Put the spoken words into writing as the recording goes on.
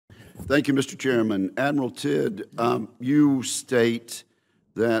Thank you, Mr. Chairman. Admiral Tidd, you state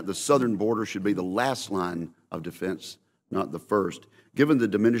that the southern border should be the last line of defense, not the first. Given the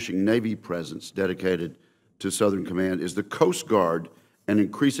diminishing Navy presence dedicated to Southern Command, is the Coast Guard an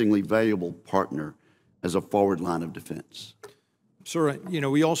increasingly valuable partner as a forward line of defense? Sir,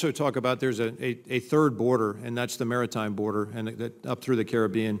 we also talk about there's a third border, and that's the maritime border, and up through the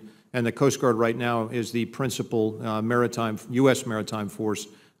Caribbean. And the Coast Guard right now is the principal U.S. maritime force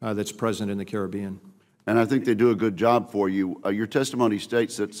that's present in the Caribbean. And I think they do a good job for you. Your testimony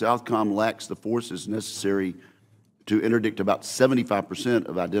states that Southcom lacks the forces necessary to interdict about 75%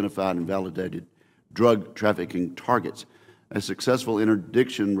 of identified and validated drug trafficking targets. A successful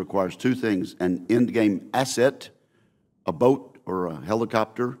interdiction requires two things: an end-game asset, a boat or a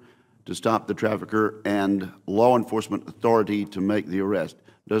helicopter to stop the trafficker, and law enforcement authority to make the arrest.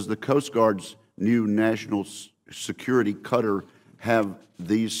 Does the Coast Guard's new national security cutter have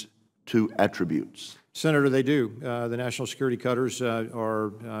these two attributes? Senator, they do. The national security cutters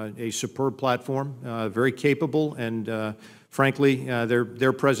are a superb platform, very capable, and frankly,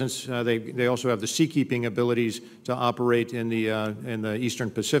 their presence. They also have the seakeeping abilities to operate in the Eastern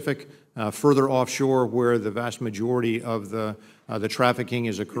Pacific, further offshore, where the vast majority of the trafficking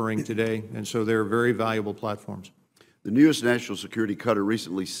is occurring today, and so they're very valuable platforms. The newest national security cutter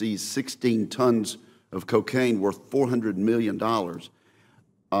recently seized 16 tons of cocaine worth $400 million.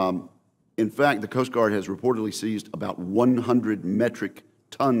 In fact, the Coast Guard has reportedly seized about 100 metric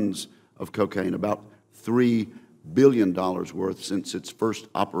tons of cocaine, about $3 billion worth since its first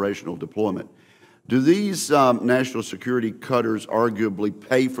operational deployment. Do these national security cutters arguably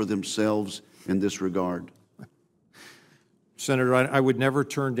pay for themselves in this regard? Senator, I would never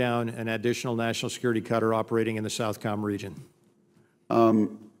turn down an additional national security cutter operating in the Southcom region.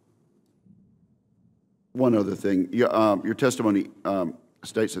 One other thing. Your testimony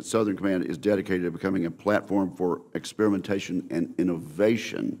states that Southern Command is dedicated to becoming a platform for experimentation and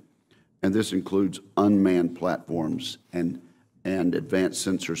innovation, and this includes unmanned platforms and advanced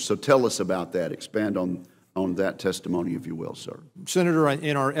sensors. So tell us about that. Expand on that testimony, if you will, sir. Senator,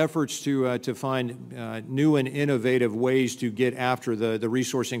 in our efforts to find new and innovative ways to get after the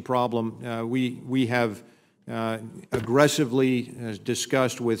resourcing problem, we have aggressively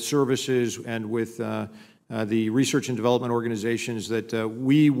discussed with services and with the research and development organizations that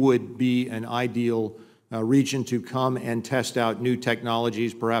we would be an ideal region to come and test out new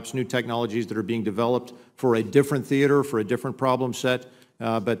technologies, perhaps new technologies that are being developed for a different theater, for a different problem set,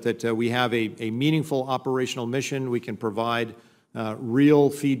 but that we have a meaningful operational mission. We can provide real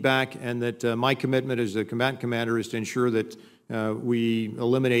feedback, and that my commitment as the combatant commander is to ensure that we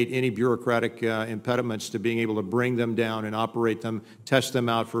eliminate any bureaucratic impediments to being able to bring them down and operate them, test them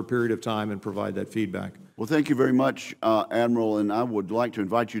out for a period of time, and provide that feedback. Well, thank you very much, Admiral, and I would like to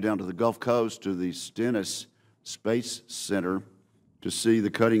invite you down to the Gulf Coast to the Stennis Space Center to see the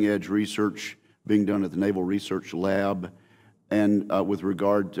cutting-edge research being done at the Naval Research Lab, and with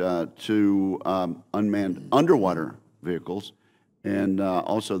regard to unmanned underwater vehicles, and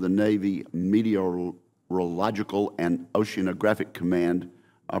also the Navy Meteorological and Oceanographic Command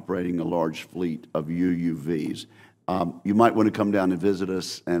operating a large fleet of UUVs. You might want to come down and visit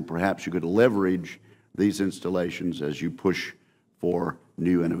us, and perhaps you could leverage these installations as you push for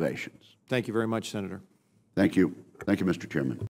new innovations. Thank you very much, Senator. Thank you. Thank you, Mr. Chairman.